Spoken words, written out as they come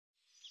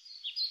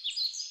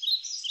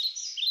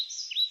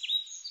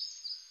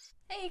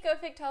Hey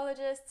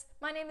ecofictologists,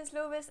 my name is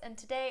Lovis and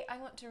today I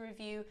want to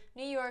review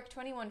New York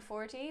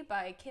 2140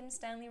 by Kim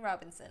Stanley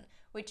Robinson,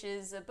 which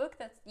is a book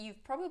that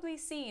you've probably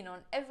seen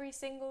on every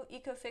single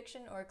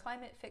ecofiction or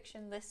climate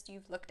fiction list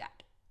you've looked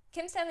at.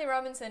 Kim Stanley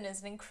Robinson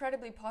is an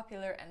incredibly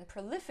popular and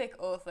prolific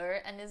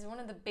author and is one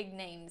of the big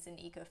names in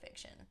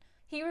ecofiction.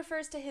 He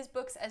refers to his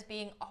books as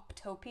being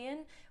optopian,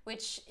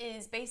 which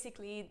is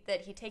basically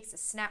that he takes a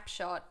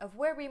snapshot of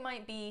where we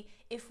might be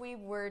if we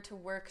were to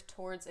work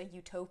towards a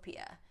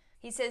utopia.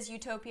 He says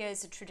utopia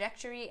is a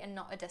trajectory and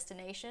not a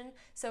destination,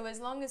 so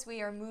as long as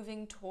we are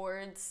moving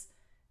towards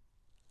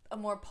a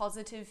more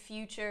positive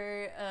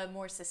future, a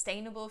more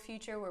sustainable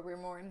future where we're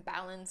more in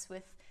balance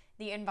with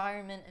the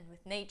environment and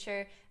with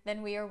nature,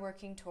 then we are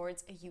working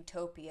towards a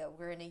utopia.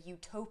 We're in a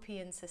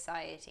utopian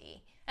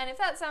society. And if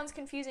that sounds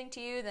confusing to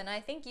you, then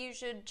I think you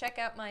should check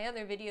out my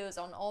other videos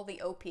on all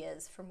the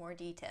opias for more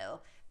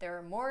detail. There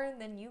are more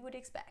than you would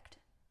expect.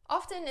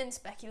 Often in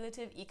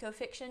speculative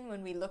ecofiction,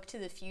 when we look to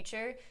the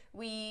future,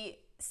 we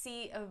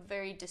see a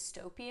very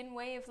dystopian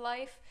way of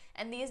life,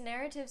 and these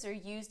narratives are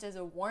used as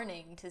a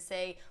warning to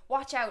say,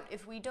 watch out,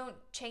 if we don't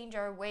change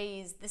our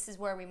ways, this is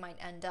where we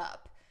might end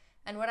up.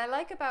 And what I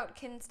like about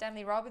Kim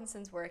Stanley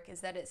Robinson's work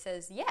is that it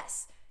says,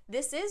 yes,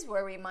 this is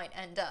where we might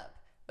end up,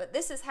 but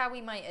this is how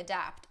we might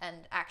adapt,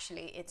 and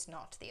actually it's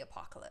not the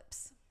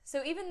apocalypse.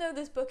 So even though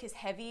this book is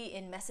heavy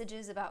in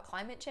messages about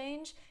climate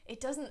change,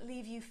 it doesn't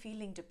leave you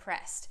feeling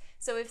depressed.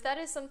 So if that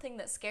is something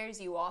that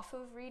scares you off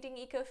of reading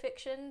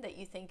ecofiction, that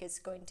you think is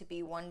going to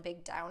be one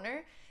big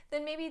downer,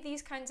 then maybe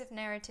these kinds of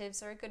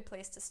narratives are a good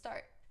place to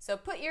start. So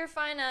put your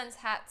finance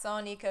hats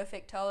on,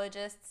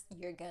 ecofictologists,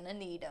 you're gonna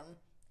need them.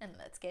 And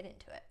let's get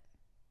into it.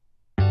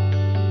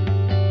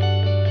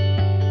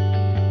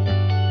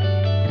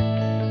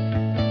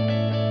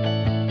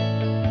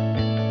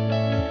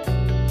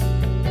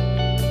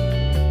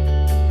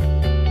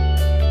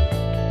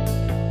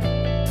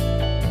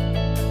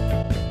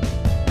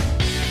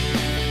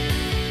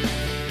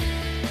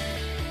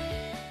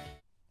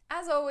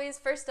 As always,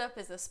 first up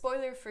is a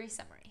spoiler-free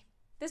summary.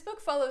 This book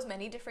follows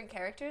many different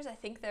characters. I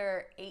think there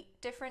are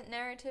 8 different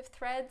narrative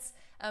threads,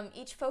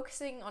 each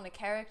focusing on a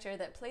character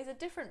that plays a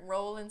different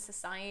role in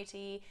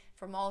society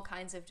from all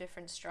kinds of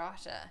different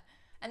strata.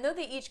 And though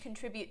they each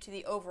contribute to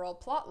the overall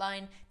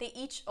plotline, they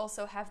each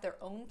also have their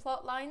own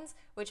plot lines,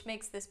 which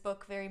makes this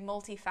book very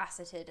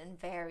multifaceted and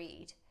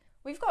varied.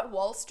 We've got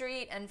Wall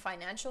Street and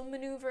financial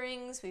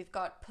maneuverings, we've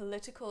got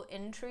political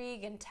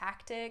intrigue and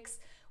tactics,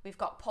 we've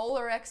got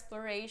polar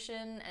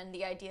exploration and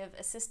the idea of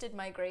assisted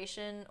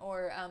migration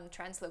or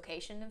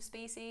translocation of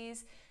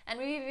species, and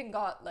we've even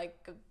got like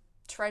a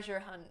treasure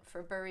hunt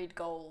for buried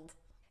gold.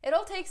 It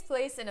all takes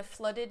place in a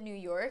flooded New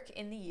York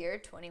in the year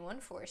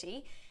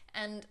 2140,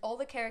 and all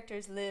the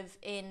characters live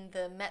in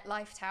the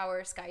MetLife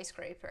Tower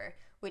skyscraper,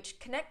 which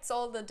connects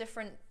all the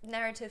different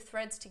narrative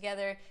threads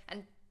together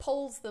and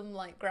pulls them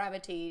like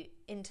gravity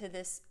into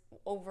this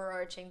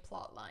overarching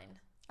plot line.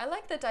 I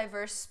like the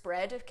diverse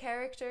spread of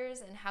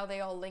characters and how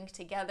they all link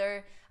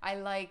together. I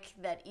like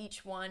that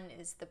each one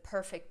is the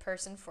perfect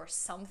person for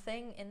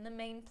something in the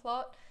main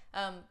plot,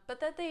 but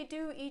that they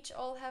do each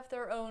all have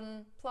their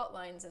own plot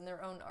lines and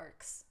their own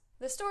arcs.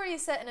 The story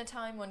is set in a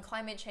time when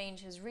climate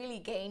change has really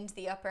gained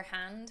the upper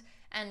hand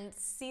and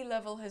sea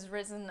level has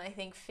risen, I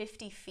think,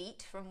 50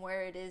 feet from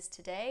where it is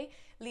today,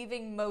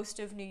 leaving most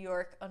of New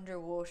York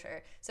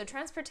underwater. So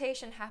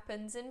transportation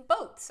happens in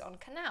boats on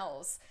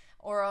canals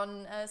or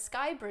on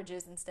sky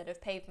bridges instead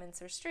of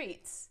pavements or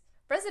streets.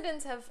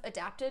 Residents have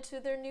adapted to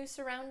their new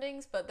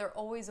surroundings, but they're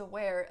always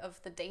aware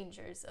of the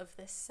dangers of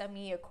this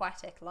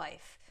semi-aquatic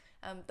life.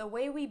 The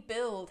way we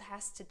build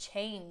has to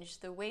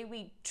change, the way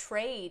we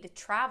trade,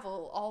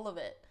 travel, all of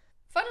it.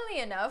 Funnily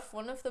enough,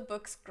 one of the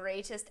book's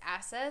greatest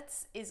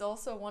assets is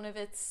also one of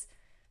its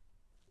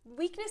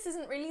weakness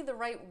isn't really the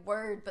right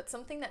word, but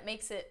something that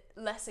makes it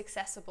less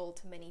accessible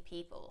to many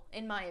people,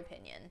 in my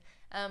opinion.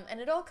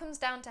 And it all comes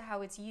down to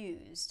how it's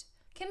used.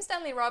 Kim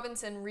Stanley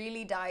Robinson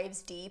really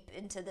dives deep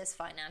into this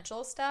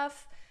financial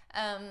stuff,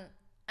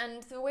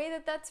 and the way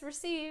that that's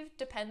received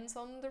depends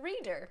on the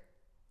reader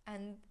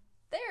and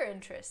their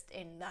interest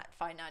in that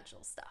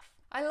financial stuff.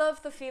 I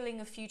love the feeling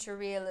of future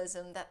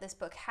realism that this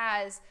book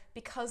has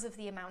because of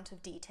the amount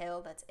of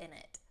detail that's in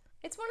it.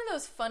 It's one of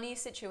those funny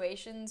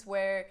situations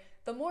where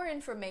the more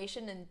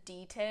information and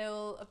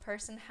detail a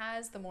person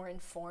has, the more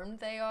informed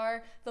they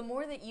are, the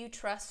more that you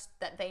trust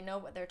that they know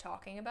what they're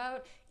talking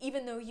about,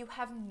 even though you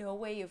have no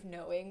way of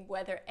knowing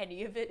whether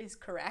any of it is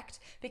correct,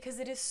 because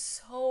it is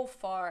so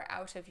far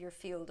out of your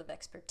field of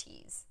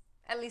expertise.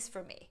 At least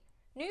for me.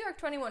 New York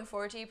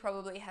 2140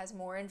 probably has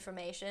more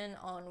information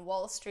on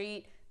Wall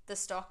Street, the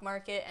stock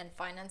market, and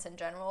finance in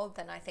general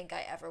than I think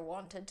I ever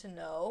wanted to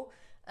know.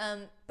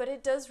 But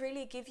it does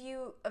really give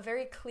you a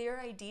very clear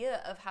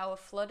idea of how a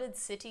flooded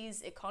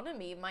city's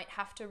economy might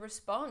have to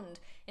respond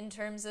in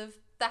terms of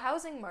the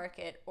housing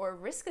market or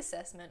risk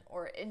assessment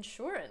or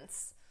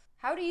insurance.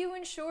 How do you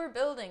insure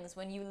buildings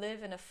when you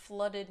live in a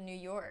flooded New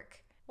York?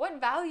 What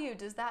value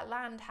does that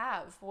land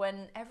have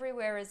when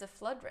everywhere is a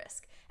flood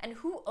risk? And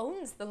who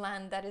owns the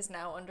land that is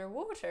now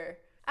underwater?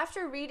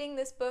 After reading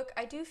this book,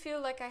 I do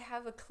feel like I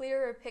have a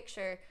clearer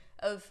picture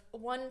of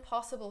one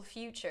possible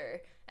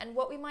future and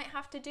what we might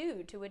have to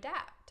do to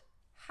adapt.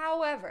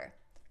 However,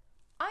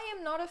 I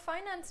am not a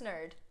finance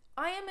nerd.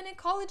 I am an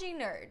ecology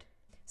nerd.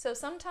 So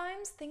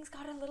sometimes things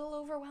got a little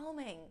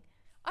overwhelming.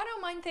 I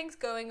don't mind things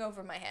going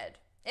over my head.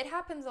 It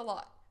happens a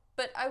lot.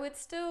 But I would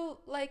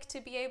still like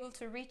to be able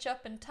to reach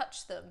up and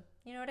touch them.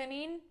 You know what I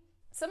mean?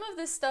 Some of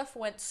this stuff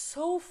went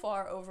so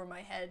far over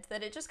my head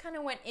that it just kind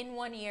of went in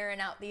one ear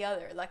and out the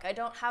other. Like, I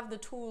don't have the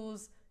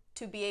tools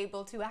to be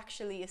able to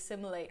actually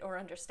assimilate or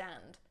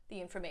understand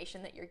the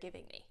information that you're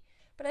giving me.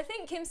 But I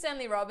think Kim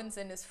Stanley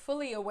Robinson is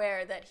fully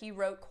aware that he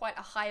wrote quite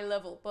a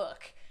high-level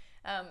book.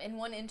 In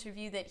one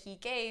interview that he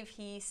gave,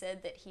 he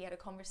said that he had a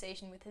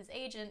conversation with his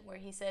agent where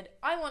he said,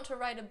 "I want to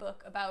write a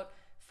book about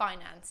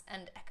finance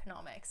and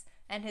economics."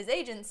 And his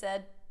agent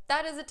said,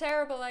 "That is a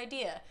terrible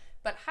idea,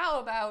 but how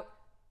about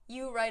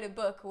you write a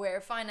book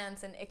where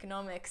finance and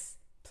economics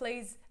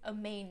plays a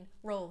main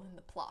role in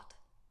the plot?"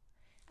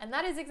 And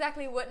that is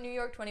exactly what New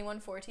York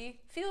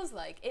 2140 feels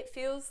like. It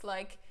feels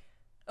like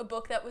a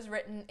book that was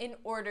written in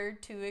order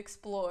to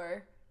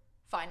explore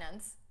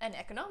finance and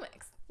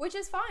economics, which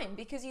is fine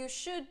because you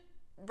should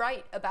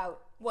write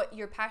about what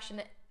you're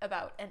passionate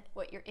about and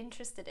what you're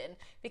interested in,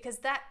 because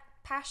that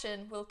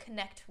passion will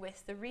connect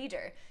with the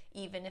reader,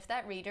 even if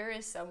that reader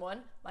is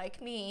someone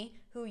like me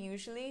who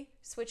usually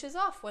switches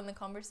off when the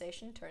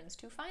conversation turns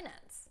to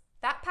finance.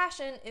 That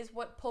passion is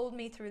what pulled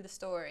me through the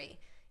story,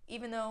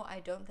 even though I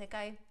don't think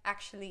I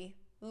actually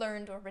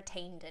learned or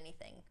retained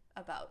anything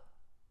about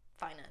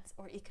finance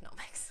or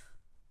economics.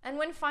 And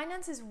when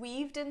finance is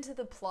weaved into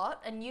the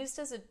plot and used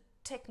as a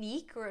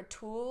technique or a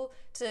tool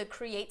to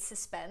create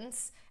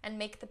suspense and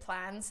make the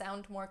plan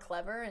sound more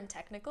clever and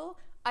technical,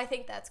 I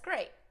think that's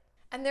great.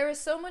 And there is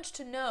so much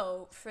to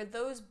know for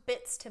those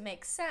bits to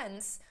make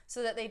sense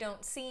so that they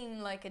don't seem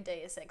like a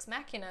deus ex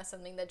machina,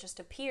 something that just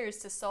appears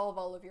to solve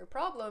all of your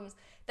problems,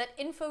 that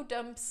info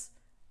dumps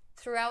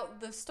throughout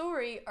the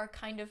story are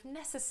kind of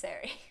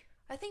necessary.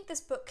 I think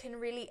this book can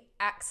really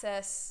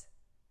access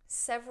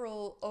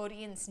several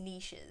audience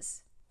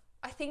niches.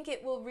 I think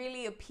it will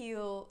really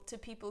appeal to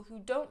people who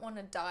don't want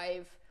to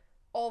dive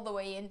all the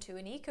way into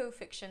an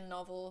eco-fiction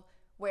novel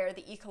where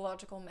the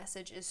ecological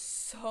message is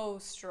so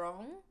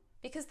strong.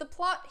 Because the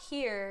plot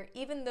here,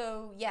 even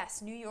though,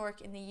 yes, New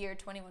York in the year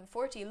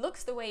 2140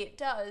 looks the way it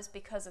does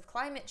because of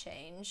climate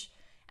change,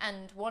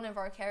 and one of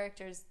our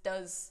characters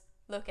does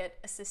look at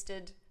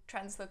assisted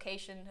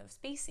translocation of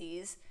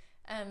species,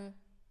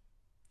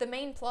 the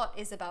main plot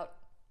is about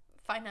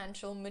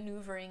financial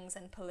maneuverings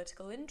and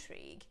political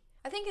intrigue.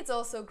 I think it's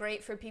also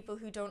great for people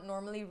who don't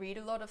normally read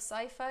a lot of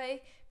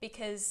sci-fi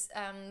because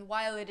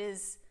while it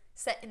is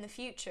set in the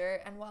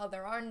future and while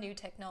there are new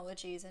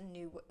technologies and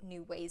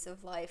new ways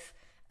of life,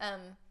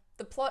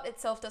 the plot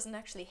itself doesn't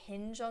actually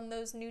hinge on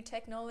those new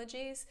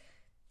technologies.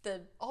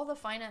 All the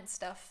finance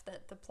stuff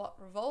that the plot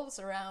revolves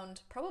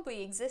around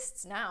probably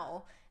exists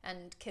now,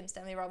 and Kim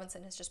Stanley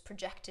Robinson has just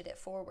projected it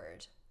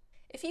forward.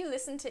 If you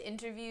listen to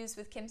interviews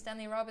with Kim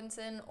Stanley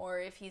Robinson, or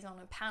if he's on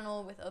a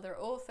panel with other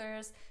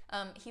authors,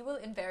 he will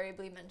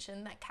invariably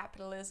mention that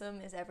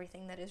capitalism is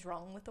everything that is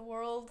wrong with the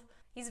world.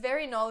 He's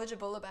very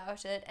knowledgeable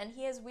about it, and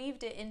he has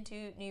weaved it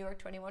into New York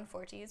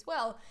 2140 as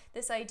well,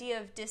 this idea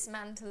of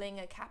dismantling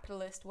a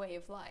capitalist way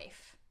of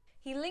life.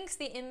 He links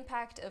the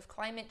impact of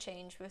climate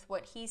change with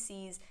what he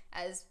sees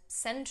as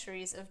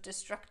centuries of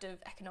destructive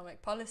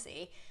economic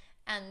policy,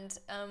 and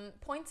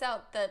points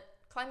out that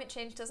climate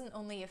change doesn't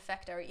only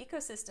affect our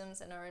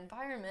ecosystems and our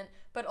environment,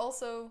 but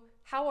also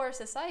how our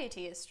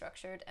society is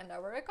structured and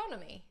our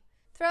economy.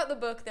 Throughout the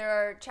book, there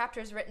are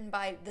chapters written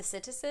by the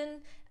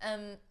citizen,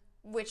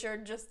 which are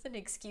just an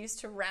excuse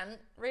to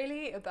rant,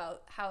 really,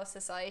 about how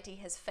society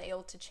has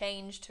failed to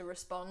change to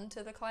respond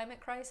to the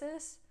climate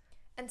crisis.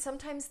 And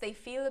sometimes they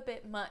feel a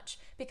bit much,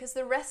 because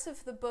the rest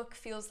of the book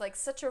feels like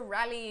such a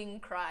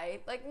rallying cry,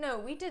 like, no,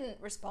 we didn't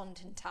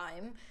respond in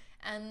time,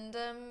 and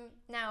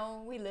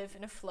now we live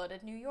in a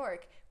flooded New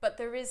York, but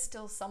there is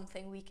still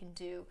something we can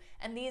do.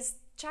 And these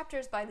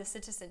chapters by the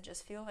citizen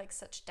just feel like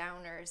such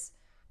downers.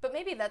 But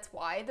maybe that's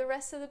why the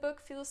rest of the book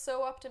feels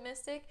so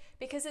optimistic,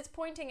 because it's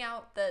pointing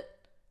out that,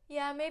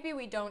 yeah, maybe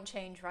we don't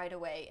change right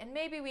away, and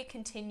maybe we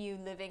continue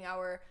living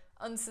our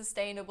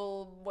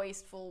unsustainable,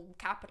 wasteful,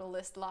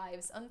 capitalist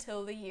lives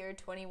until the year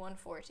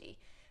 2140.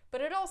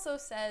 But it also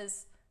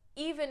says,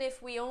 even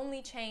if we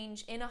only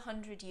change in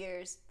 100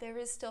 years, there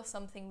is still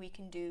something we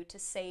can do to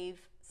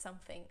save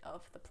something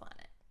of the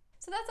planet.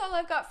 So that's all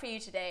I've got for you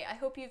today. I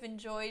hope you've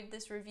enjoyed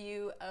this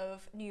review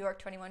of New York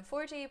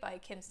 2140 by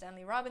Kim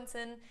Stanley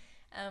Robinson.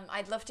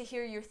 I'd love to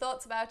hear your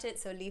thoughts about it,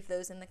 so leave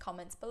those in the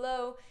comments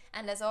below.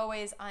 And as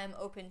always, I'm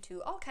open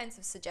to all kinds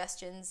of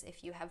suggestions.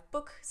 If you have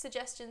book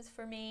suggestions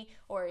for me,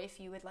 or if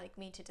you would like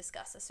me to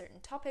discuss a certain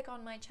topic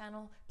on my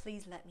channel,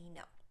 please let me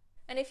know.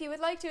 And if you would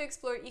like to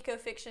explore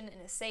ecofiction in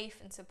a safe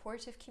and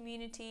supportive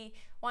community,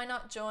 why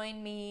not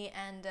join me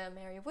and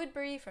Mary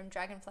Woodbury from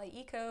Dragonfly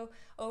Eco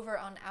over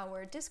on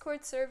our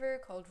Discord server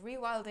called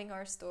Rewilding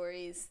Our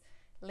Stories.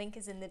 Link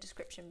is in the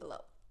description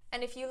below.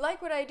 And if you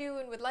like what I do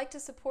and would like to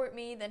support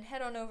me, then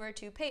head on over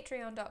to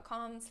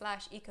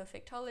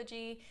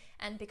patreon.com/ecofictology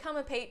and become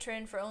a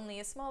patron for only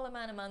a small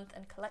amount a month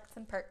and collect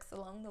some perks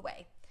along the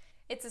way.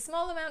 It's a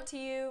small amount to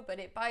you, but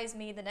it buys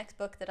me the next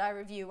book that I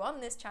review on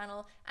this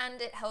channel,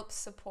 and it helps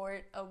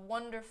support a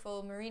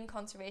wonderful marine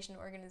conservation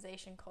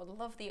organization called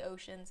Love the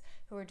Oceans,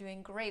 who are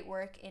doing great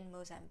work in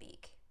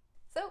Mozambique.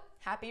 So,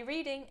 happy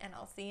reading, and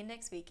I'll see you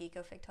next week,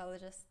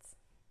 ecofictologists.